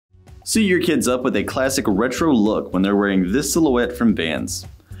Suit your kids up with a classic retro look when they're wearing this silhouette from Vans.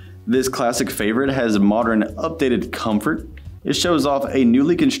 This classic favorite has modern, updated comfort. It shows off a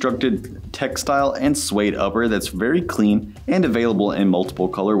newly constructed textile and suede upper that's very clean and available in multiple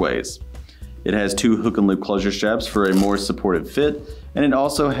colorways. It has two hook and loop closure straps for a more supportive fit, and it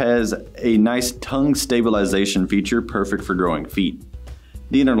also has a nice tongue stabilization feature perfect for growing feet.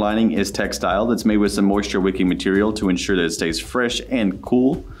 The inner lining is textile that's made with some moisture wicking material to ensure that it stays fresh and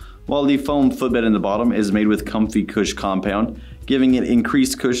cool, while the foam footbed in the bottom is made with Comfy Cush compound, giving it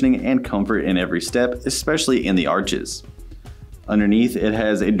increased cushioning and comfort in every step, especially in the arches. Underneath, it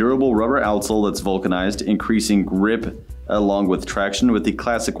has a durable rubber outsole that's vulcanized, increasing grip along with traction with the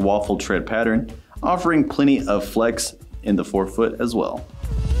classic waffle tread pattern, offering plenty of flex in the forefoot as well.